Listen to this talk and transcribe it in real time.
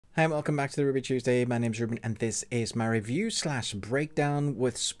Hi and welcome back to the Ruby Tuesday. My name's Ruben and this is my review / breakdown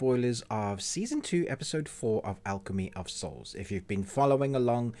with spoilers of Season 2, Episode 4 of Alchemy of Souls. If you've been following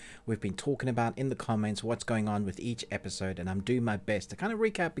along, we've been talking about in the comments what's going on with each episode, and I'm doing my best to kind of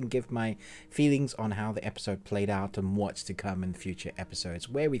recap and give my feelings on how the episode played out and what's to come in future episodes,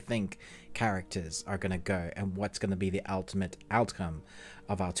 where we think characters are going to go and what's going to be the ultimate outcome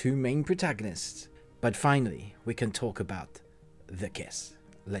of our two main protagonists. But finally, we can talk about the kiss.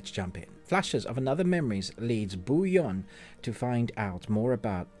 Let's jump in. Flashes of another memories leads Bu Yon to find out more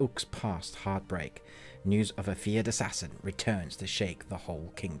about Uk's past heartbreak. News of a feared assassin returns to shake the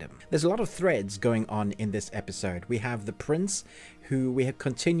whole kingdom. There's a lot of threads going on in this episode. We have the prince, who we have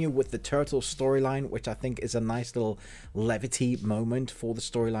continued with the turtle storyline, which I think is a nice little levity moment for the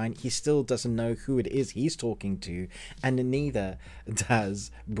storyline. He still doesn't know who it is he's talking to, and neither does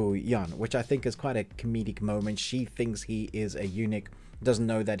Bu Yon, which I think is quite a comedic moment. She thinks he is a eunuch, doesn't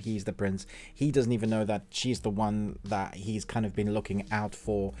know that he's the prince. He doesn't even know that she's the one that he's kind of been looking out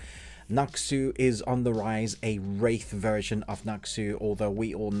for. Naksu is on the rise, a wraith version of Naksu, although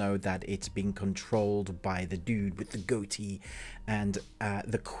we all know that it's being controlled by the dude with the goatee. And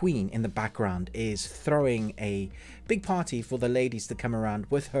the queen in the background is throwing a big party for the ladies to come around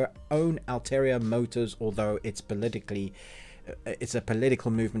with her own ulterior motives, although it's a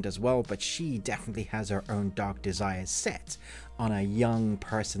political movement as well, but she definitely has her own dark desires set on a young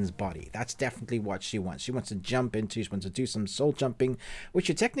person's body. That's definitely what she wants. She wants to jump into, she wants to do some soul jumping, which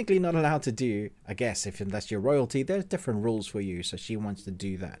you're technically not allowed to do, I guess, unless you're royalty. There's different rules for you, so she wants to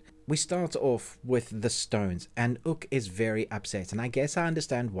do that. We start off with the stones, and Uk is very upset, and I guess I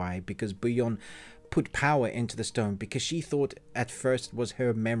understand why, because Buyon put power into the stone, because she thought at first it was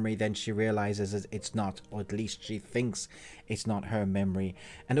her memory, then she realizes it's not, or at least she thinks it's not her memory.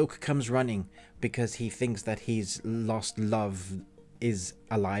 And Uk comes running because he thinks that his lost love is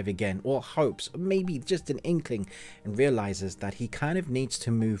alive again, or hopes, maybe just an inkling, and realizes that he kind of needs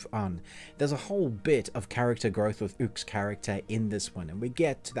to move on. There's a whole bit of character growth with Uk's character in this one, and we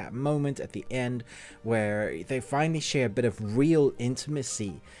get to that moment at the end where they finally share a bit of real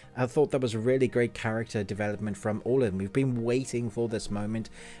intimacy. I thought that was a really great character development from all of them. We've been waiting for this moment,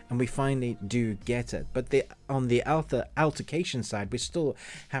 and we finally do get it. But on the altercation side, we still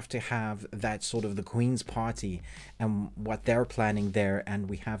have to have that sort of the Queen's party and what they're planning there, and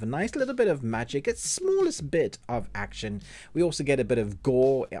we have a nice little bit of magic, a smallest bit of action. We also get a bit of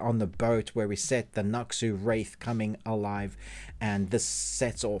gore on the boat where we set the Naksu Wraith coming alive, and this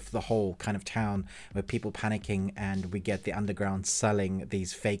sets off the whole kind of town with people panicking, and we get the underground selling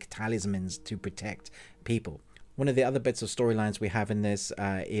these fake talismans to protect people. One of the other bits of storylines we have in this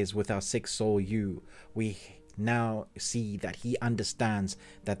is with our sixth soul Yu. We now see that he understands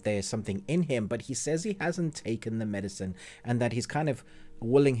that there's something in him, but he says he hasn't taken the medicine and that he's kind of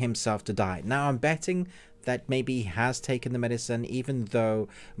willing himself to die. Now I'm betting that maybe he has taken the medicine, even though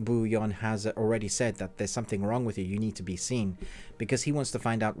Bu Yon has already said that there's something wrong with you, you need to be seen, because he wants to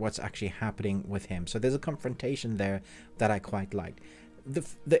find out what's actually happening with him. So there's a confrontation there that I quite liked.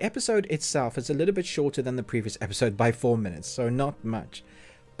 The episode itself is a little bit shorter than the previous episode by 4 minutes, so not much.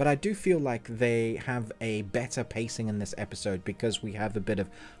 But I do feel like they have a better pacing in this episode, because we have a bit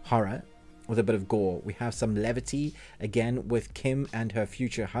of horror with a bit of gore. We have some levity again with Kim and her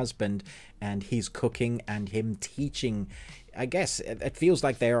future husband, and he's cooking and him teaching. I guess it feels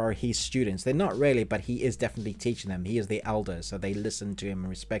like they are his students. They're not really, but he is definitely teaching them. He is the elder, so they listen to him and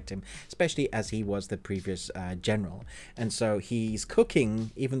respect him, especially as he was the previous general. And so he's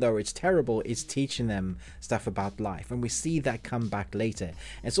cooking, even though it's terrible, is teaching them stuff about life. And we see that come back later.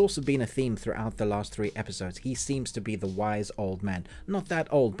 It's also been a theme throughout the last 3 episodes. He seems to be the wise old man. Not that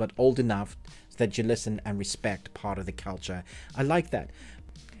old, but old enough that you listen and respect part of the culture. I like that.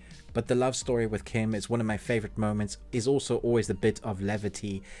 But the love story with Kim is one of my favorite moments, is also always a bit of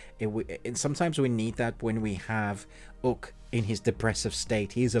levity. And sometimes we need that when we have Uk in his depressive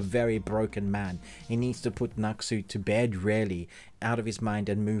state. He's a very broken man. He needs to put Naksu to bed, really, out of his mind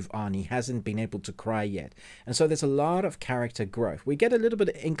and move on. He hasn't been able to cry yet. And so there's a lot of character growth. We get a little bit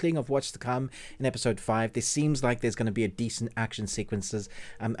of inkling of what's to come in episode 5. This seems like there's going to be a decent action sequences.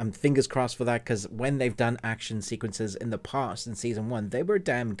 I'm fingers crossed for that, because when they've done action sequences in the past in season 1, they were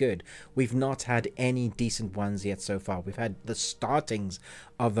damn good. We've not had any decent ones yet so far. We've had the startings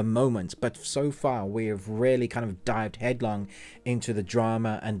of a moment, but so far we have really kind of dived headlong into the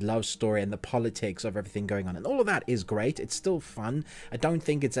drama and love story and the politics of everything going on, and all of that is great. It's still fun. I don't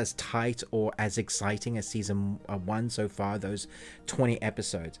think it's as tight or as exciting as season 1 so far, those 20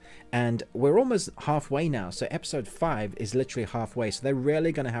 episodes, and we're almost halfway now. So episode 5 is literally halfway, so they're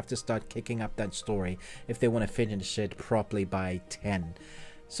really going to have to start kicking up that story if they want to finish it properly by 10.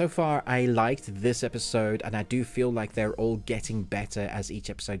 So far, I liked this episode, and I do feel like they're all getting better as each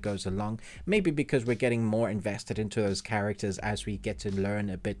episode goes along. Maybe because we're getting more invested into those characters as we get to learn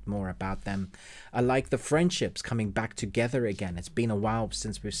a bit more about them. I like the friendships coming back together again. It's been a while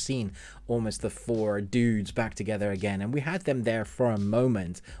since we've seen almost the 4 dudes back together again, and we had them there for a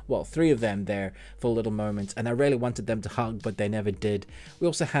moment. Well, 3 of them there for a little moment, and I really wanted them to hug, but they never did. We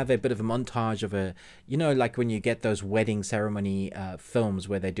also have a bit of a montage of a, you know, like when you get those wedding ceremony films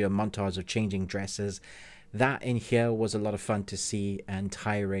where they do a montage of changing dresses. That in here was a lot of fun to see and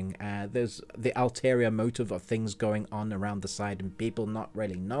tiring. There's the ulterior motive of things going on around the side and people not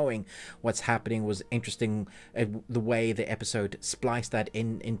really knowing what's happening was interesting. The way the episode spliced that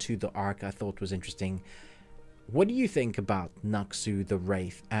into the arc I thought was interesting. What do you think about Naksu the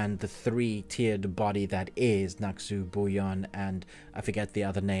Wraith and the 3-tiered body that is Naksu, Bouillon, and I forget the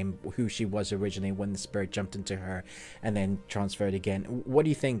other name, who she was originally when the spirit jumped into her and then transferred again? What do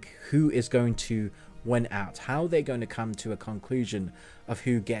you think? Who is going to win out? How are they going to come to a conclusion of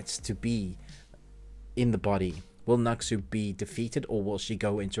who gets to be in the body? Will Naksu be defeated, or will she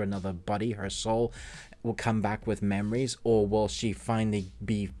go into another body? Her soul will come back with memories, or will she finally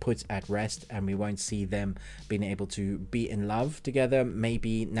be put at rest and we won't see them being able to be in love together?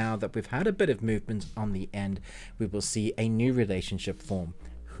 Maybe now that we've had a bit of movement on the end, we will see a new relationship form.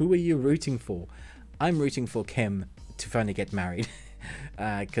 Who are you rooting for? I'm rooting for Kim to finally get married.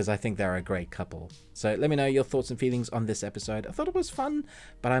 Because I think they're a great couple. So let me know your thoughts and feelings on this episode. I thought it was fun,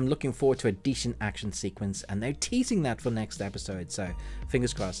 but I'm looking forward to a decent action sequence, and they're teasing that for next episode, so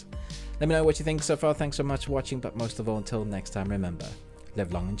fingers crossed. Let me know what you think so far. Thanks so much for watching, but most of all, until next time, remember,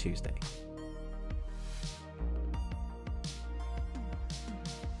 live long on Tuesday.